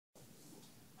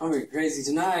I'm gonna get crazy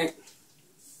tonight.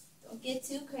 Don't get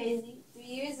too crazy. 3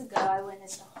 years ago, I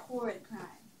witnessed a horrid crime.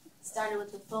 It started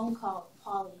with a phone call of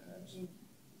Polly in Virginia.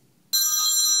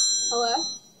 Hello?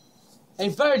 Hey,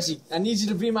 Virgie, I need you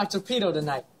to be my torpedo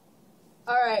tonight.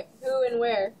 Alright, who and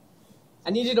where?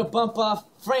 I need you to bump off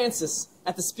Frances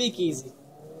at the speakeasy.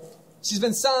 She's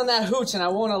been selling that hooch and I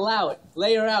won't allow it.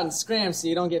 Lay her out and scram so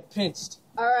you don't get pinched.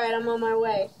 Alright, I'm on my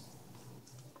way.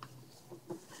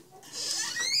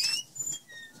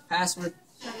 Password.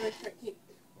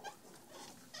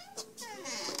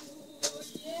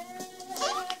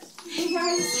 Hey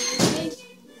guys.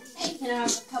 Hey, can I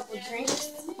have a couple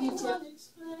drinks? You too.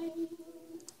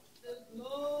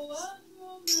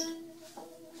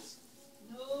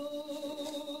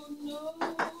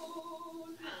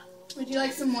 Would you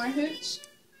like some more hooch?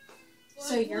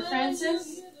 So you're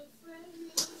Francis?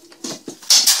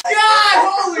 God,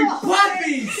 holy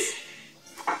puppies!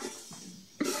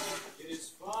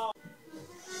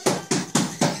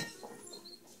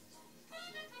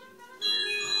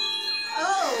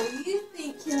 Oh, you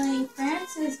think killing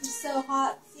Francis was so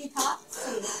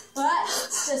hotsy-totsy, but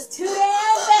it's just too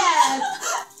damn bad.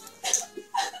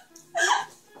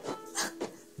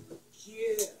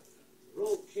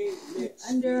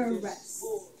 Under arrest.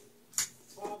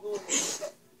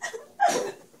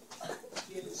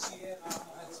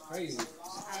 That's crazy.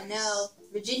 I know.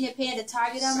 Virginia pinned a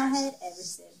target on my head ever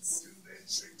since.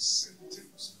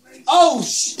 Oh,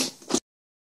 sh!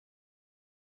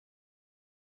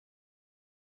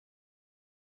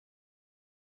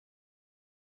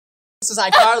 This is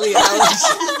iCarly.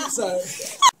 Sorry.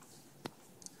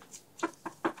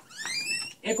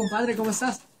 Compadre, ¿cómo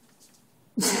estás?